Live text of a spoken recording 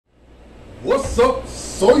What's up,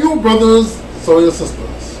 Soil Brothers, Soil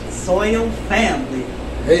Sisters? Soil Family.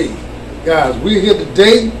 Hey, guys, we're here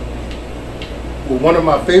today with one of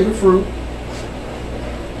my favorite fruit.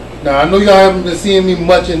 Now, I know y'all haven't been seeing me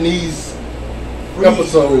much in these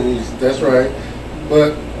episodes, that's right,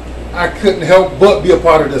 but I couldn't help but be a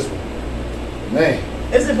part of this one.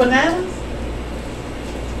 Man. Is it bananas?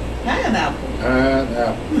 Pineapple.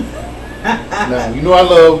 Pineapple. Now, you know I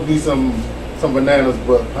love me some bananas,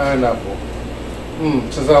 but pineapple.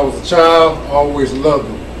 Since I was a child, I always loved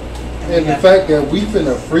them. And the fact that we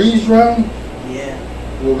finna freeze dry them, yeah.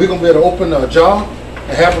 Well, we're gonna be able to open a jar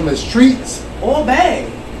and have them as treats. Or a bag.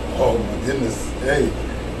 Oh my goodness, hey.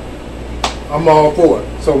 I'm all for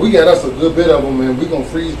it. So we got us a good bit of them and we're gonna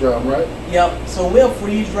freeze dry them, right? Yep, so we'll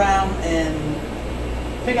freeze dry them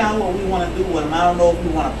and figure out what we want to do with them. I don't know if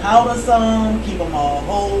we want to powder some, keep them all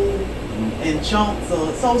whole in chunks.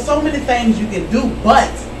 So many things you can do,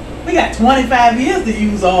 but we got 25 years to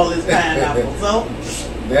use all this pineapple, so.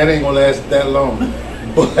 That ain't gonna last that long.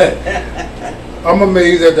 But I'm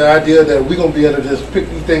amazed at the idea that we're gonna be able to just pick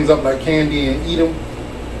these things up like candy and eat them.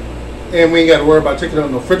 And we ain't gotta worry about taking them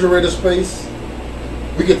in the refrigerator space.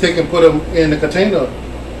 We can take and put them in a container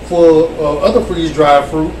full of other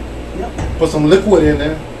freeze-dried fruit. Yep. Put some liquid in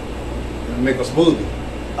there and make a smoothie.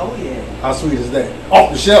 Oh yeah. How sweet is that?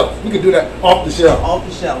 Off the shelf. We can do that off the shelf. Off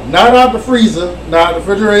the shelf. Not out the freezer, not the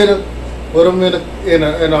refrigerator. Put them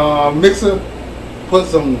in a mixer. Put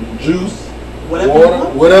some juice, water,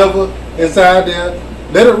 whatever inside there.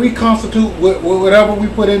 Let it reconstitute with whatever we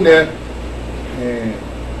put in there, and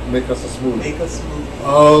make us a smoothie. Make a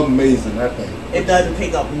smoothie. Amazing, I think. It doesn't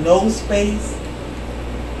take up no space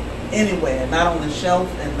anywhere, not on the shelf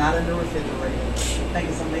and not in the refrigerator. I think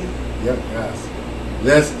it's amazing. Yep, guys.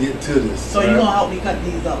 Let's get to this. So you're gonna help me cut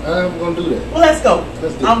these up? I'm gonna do that. Well, let's go.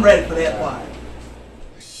 Let's do I'm ready for that part.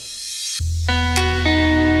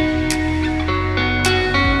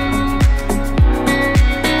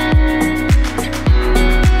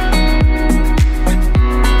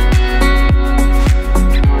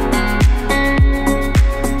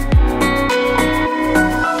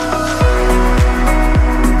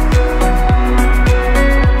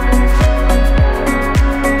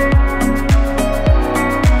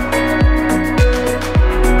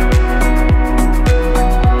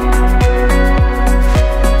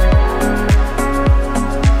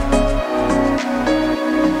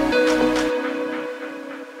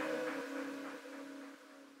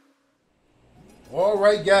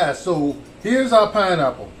 Alright guys, so here's our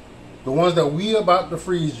pineapple. The ones that we about to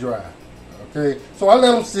freeze dry. Okay, so I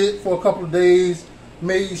let them sit for a couple of days,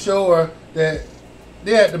 made sure that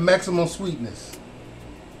they had the maximum sweetness.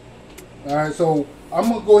 Alright, so I'm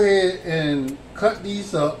going to go ahead and cut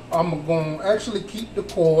these up. I'm going to actually keep the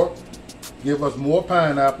core, give us more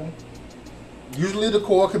pineapple. Usually the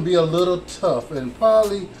core can be a little tough and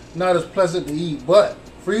probably not as pleasant to eat, but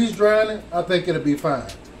freeze drying it, I think it'll be fine.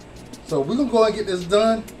 So we're going to go and get this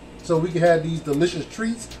done so we can have these delicious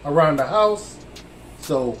treats around the house.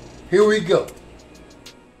 So here we go.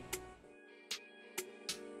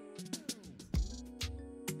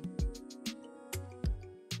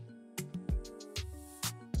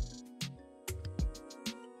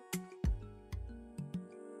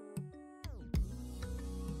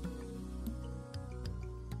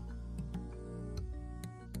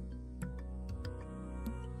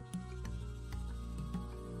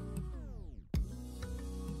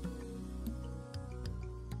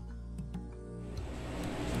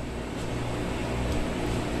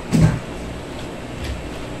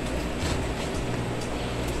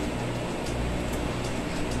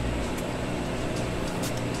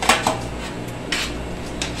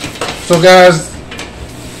 So guys,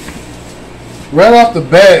 right off the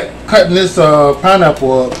bat, cutting this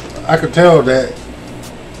pineapple up, I could tell that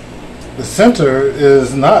the center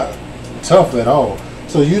is not tough at all.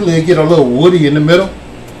 So usually it get a little woody in the middle.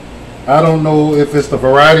 I don't know if it's the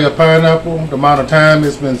variety of pineapple, the amount of time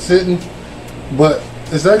it's been sitting, but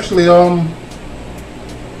it's actually in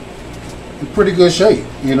pretty good shape.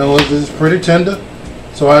 You know, it's pretty tender.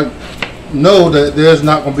 So I know that there's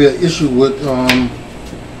not going to be an issue with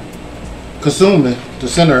consuming the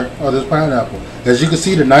center of this pineapple. As you can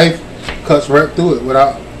see, the knife cuts right through it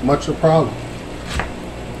without much of a problem.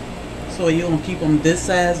 So are you gonna keep them this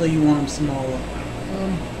size or you want them smaller?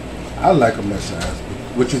 I like them that size.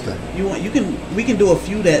 What you think? We can do a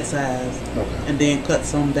few that size, okay, and then cut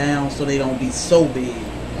some down so they don't be so big.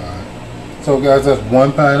 All right. So guys, that's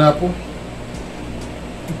one pineapple.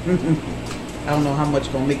 I don't know how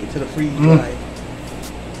much gonna make it to the freeze dry.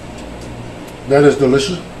 That is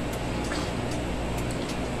delicious.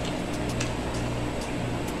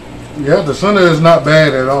 Yeah, the center is not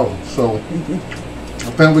bad at all. So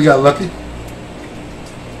I think we got lucky.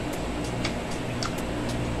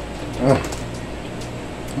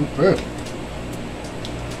 Okay.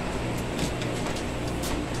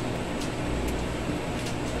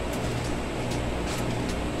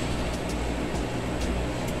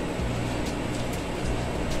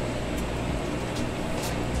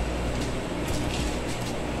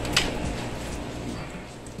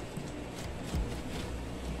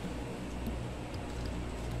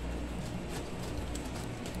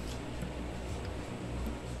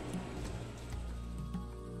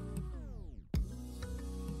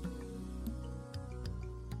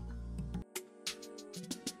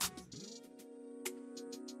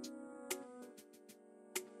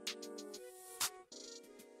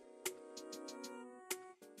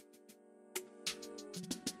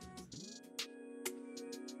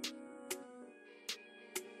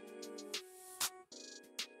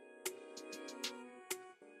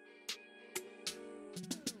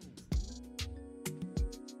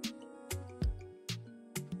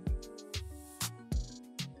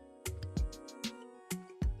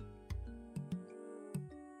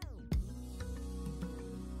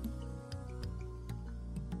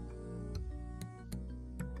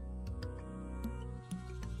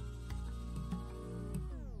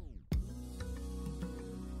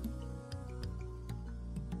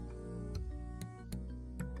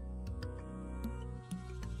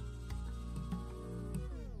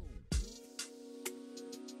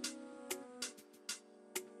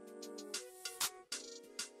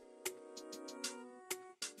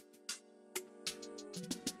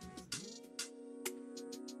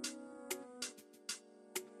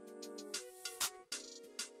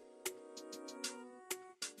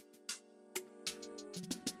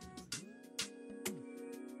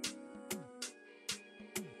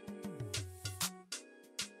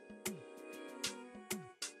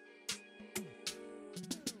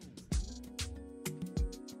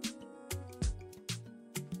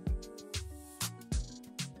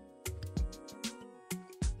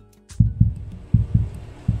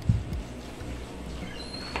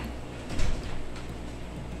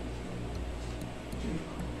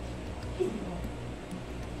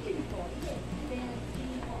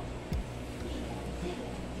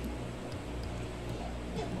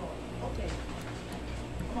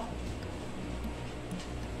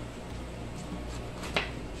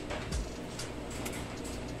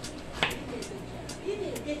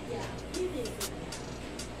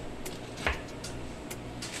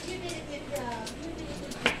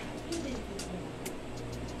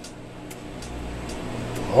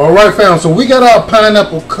 All right, fam. So we got our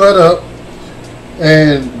pineapple cut up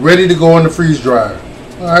and ready to go in the freeze dryer.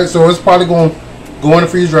 All right, so it's probably going to go in the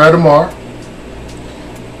freeze dryer tomorrow,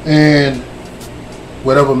 and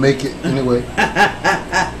whatever make it anyway.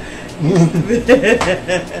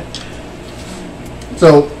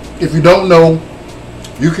 So if you don't know,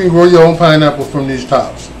 you can grow your own pineapple from these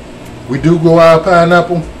tops. We do grow our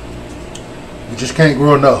pineapple. We just can't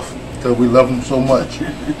grow enough because we love them so much.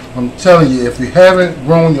 I'm telling you, if you haven't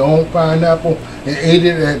grown your own pineapple and ate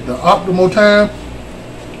it at the optimal time,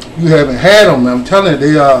 you haven't had them. I'm telling you,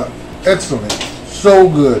 they are excellent. So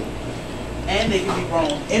good. And they can be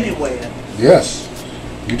grown anywhere. Yes.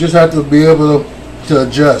 You just have to be able to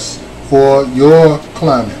adjust for your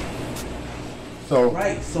climate. So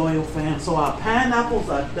right, soil fam. So our pineapples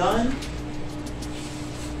are done.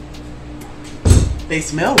 They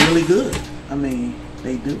smell really good. I mean,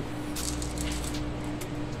 they do.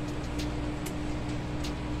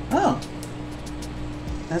 Oh,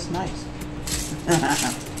 that's nice.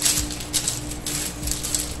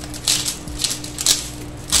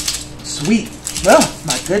 Sweet. Oh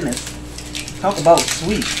my goodness. Talk about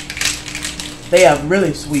sweet. They are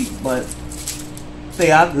really sweet, but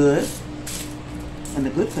they are good. And the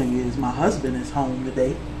good thing is my husband is home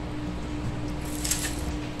today.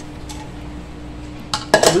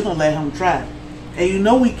 We're gonna let him try. And you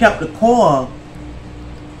know we kept the core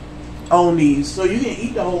on these, so you can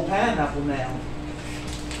eat the whole pineapple now.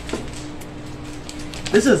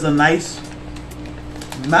 This is a nice,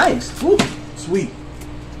 ooh, sweet.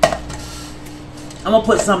 I'm gonna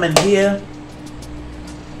put some in here,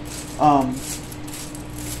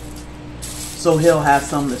 so he'll have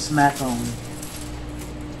some to snack on.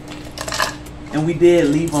 And we did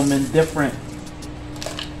leave them in different.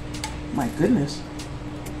 My goodness,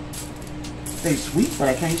 they sweet, but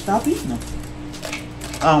I can't stop eating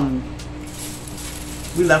them.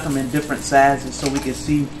 We left them in different sizes so we could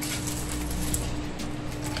see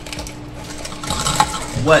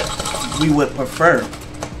what we would prefer.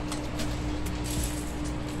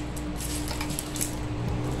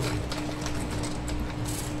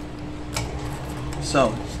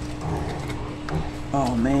 So,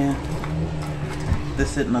 oh man,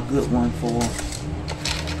 this isn't a good one for.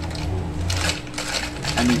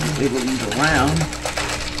 I need to wiggle these around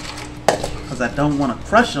because I don't want to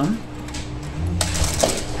crush them.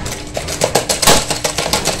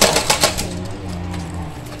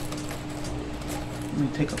 Let me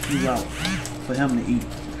take a few out for him to eat.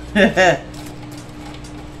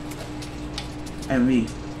 And me.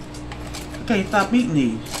 I can't stop eating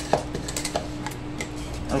these.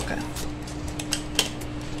 Okay.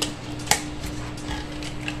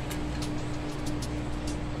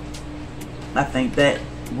 I think that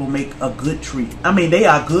will make a good treat. I mean, they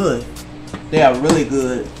are good. They are really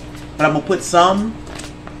good. But I'm going to put some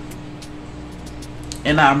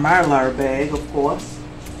in our Mylar bag, of course.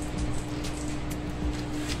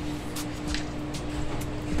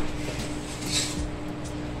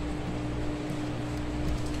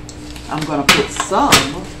 I'm going to put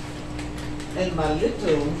some in my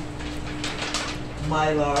little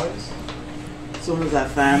Mylars as soon as I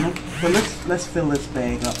find them. But let's fill this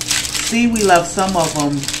bag up. See, we left some of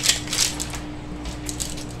them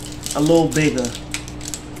a little bigger.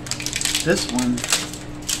 This one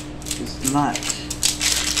is not.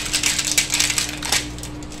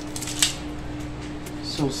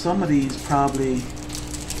 So some of these probably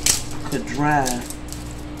could dry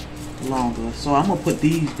longer. So I'm gonna put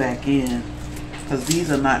these back in because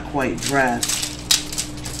these are not quite dry,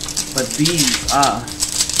 but these are.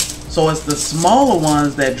 So it's the smaller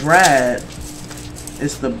ones that dried.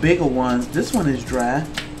 It's the bigger ones. This one is dry.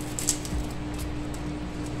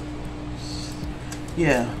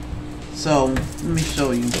 Yeah. So let me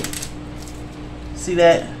show you. See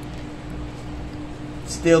that?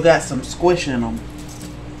 Still got some squish in them.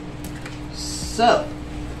 So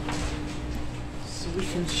we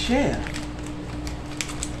can share.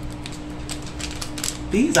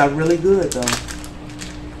 These are really good though.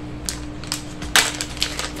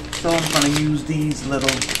 So I'm going to use these little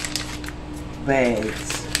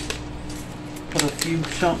bags. Put a few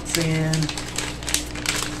chunks in.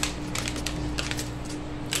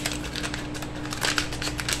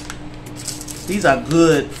 These are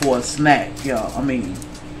good for a snack, y'all. I mean,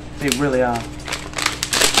 they really are.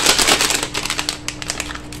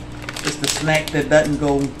 It's the snack that doesn't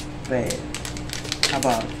go bad. How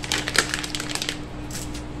about it?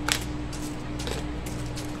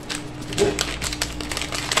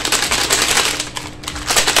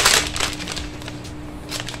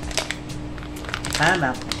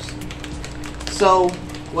 Pineapples. So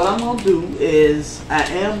what I'm going to do is I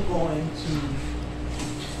am going to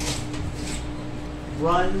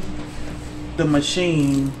run the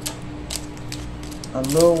machine a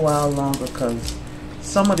little while longer because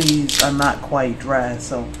some of these are not quite dry.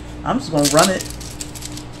 So I'm just going to run it.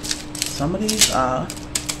 Some of these are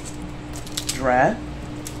dry.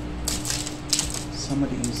 Some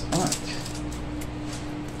of these aren't.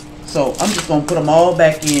 So I'm just going to put them all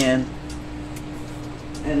back in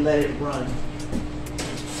and let it run.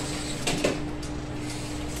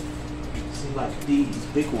 See, like these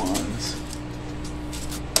big ones,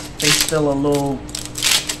 they still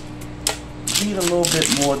need a little bit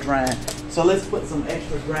more drying. So let's put some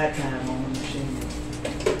extra dry time on the machine.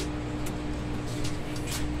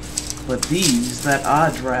 But these that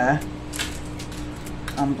are dry,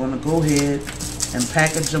 I'm gonna go ahead and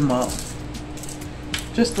package them up.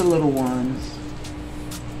 Just the little ones.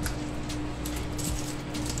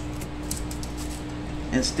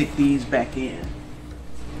 And stick these back in.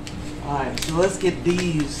 Alright, so let's get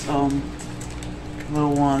these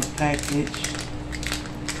little ones packaged.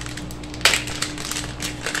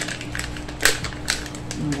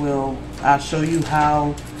 I'll show you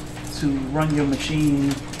how to run your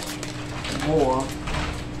machine more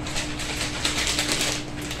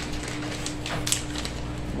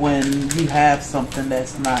when you have something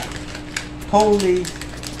that's not totally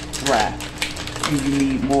dry and you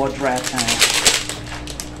need more dry time.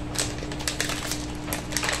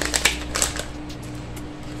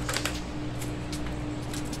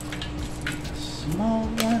 Small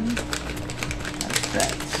one like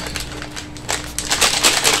that.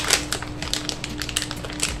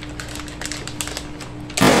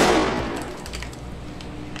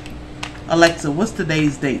 Alexa, what's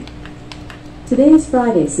today's date? Today is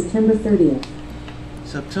Friday, September 30th.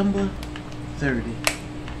 September 30,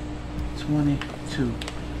 22.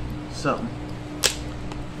 So,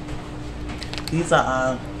 these are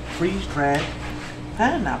our freeze-dried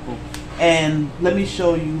pineapple. And let me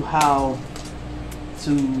show you how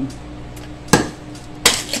to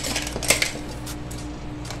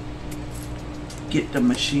get the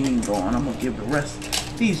machine going. I'm going to give the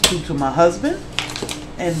rest, these two, to my husband.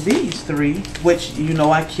 And these three, which you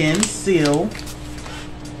know I can seal.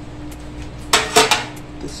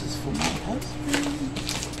 This is for my husband.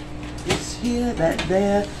 This here, that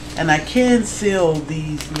there. And I can seal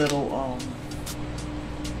these little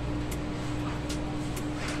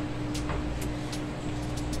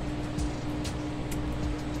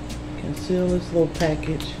can seal this little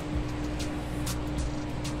package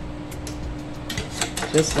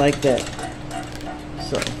just like that.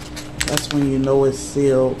 So that's when you know it's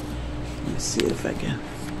sealed. Let me see if I can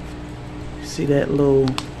see that little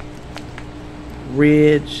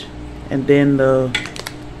ridge, and then the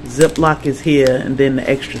Ziploc is here, and then the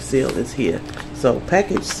extra seal is here. So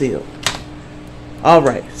package sealed. All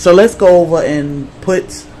right, so let's go over and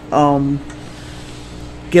put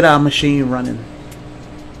get our machine running.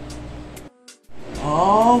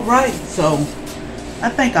 All right, so I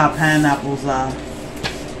think our pineapples are,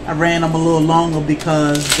 I ran them a little longer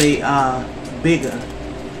because they are bigger.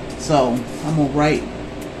 So I'm gonna write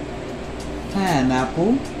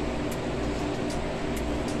pineapple,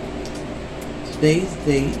 today's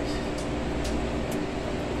date,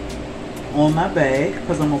 on my bag,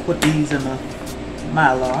 because I'm gonna put these in a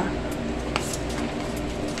Mylar.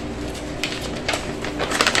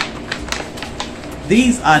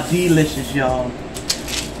 These are delicious, y'all.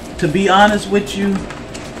 To be honest with you,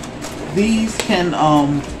 these can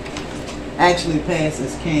actually pass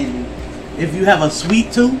as candy. If you have a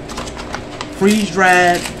sweet tooth,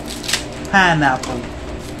 freeze-dried pineapple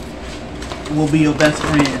will be your best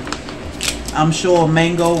friend. I'm sure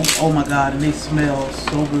mango, oh my god, and they smell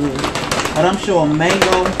so good. But I'm sure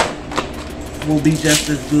mango will be just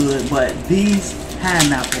as good. But these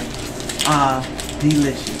pineapples are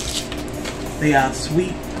delicious. They are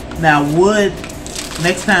sweet. Now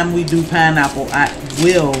next time we do pineapple, I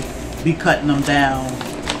will be cutting them down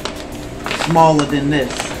smaller than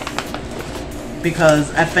this,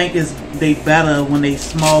 because I think they better when they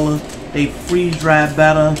smaller. They freeze dry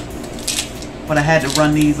better. But I had to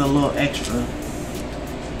run these a little extra.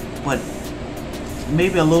 But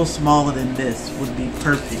maybe a little smaller than this would be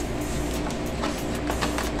perfect.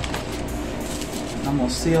 I'm gonna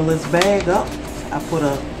seal this bag up. I put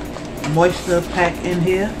a moisture pack in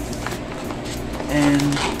here, and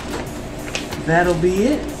that'll be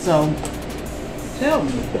it. So tell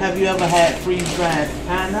me, have you ever had freeze-dried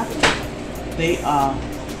pineapple? They are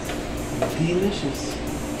delicious.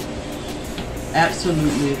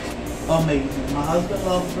 Absolutely amazing. My husband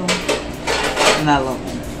loves them, and I love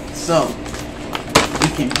them. So we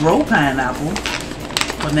can grow pineapple,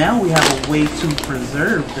 but now we have a way to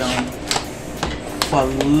preserve them for a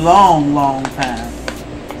long, long time.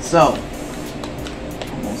 So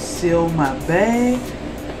I'm gonna seal my bag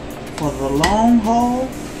for the long haul.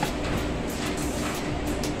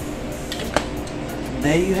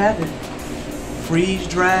 There you have it.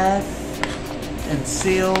 Freeze-dried and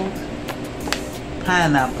sealed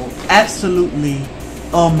pineapple. Absolutely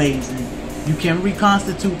amazing. You can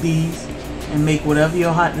reconstitute these and make whatever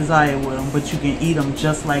your heart desire with them, but you can eat them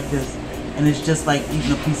just like this, and it's just like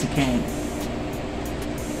eating a piece of candy.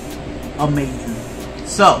 Amazing.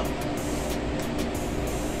 So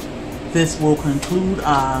this will conclude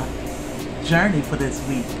our journey for this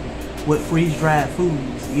week with freeze-dried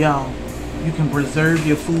foods. Y'all, you can preserve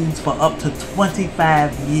your foods for up to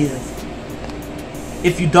 25 years.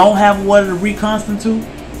 If you don't have water to reconstitute,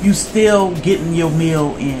 you still getting your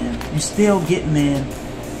meal in. You still getting in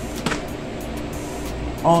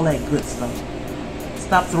all that good stuff.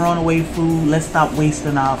 Stop throwing away food. Let's stop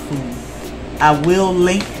wasting our food. I will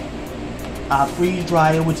link our freeze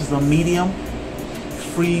dryer, which is a medium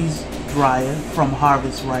freeze dryer from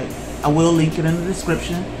Harvest Right. I will link it in the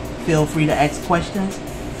description. Feel free to ask questions.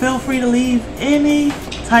 Feel free to leave any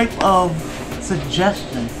type of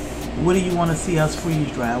suggestion. What do you want to see us freeze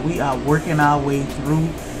dry? We are working our way through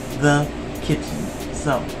the kitchen.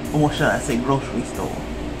 So, or should I say grocery store?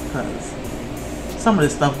 Because some of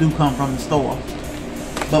this stuff do come from the store.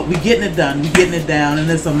 But we getting it done. We getting it down, and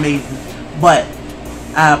it's amazing. But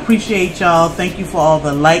I appreciate y'all. Thank you for all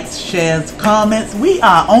the likes, shares, comments. We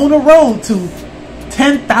are on the road to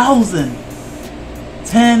 10,000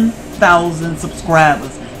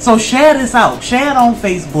 subscribers. So share this out. Share it on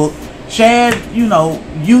Facebook. Share,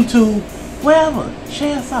 YouTube, wherever.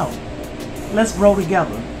 Share us out. Let's grow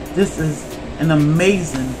together. This is an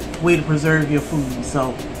amazing way to preserve your food.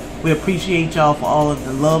 So we appreciate y'all for all of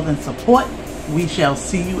the love and support. We shall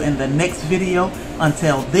see you in the next video.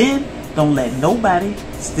 Until then, don't let nobody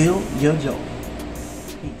steal your joy.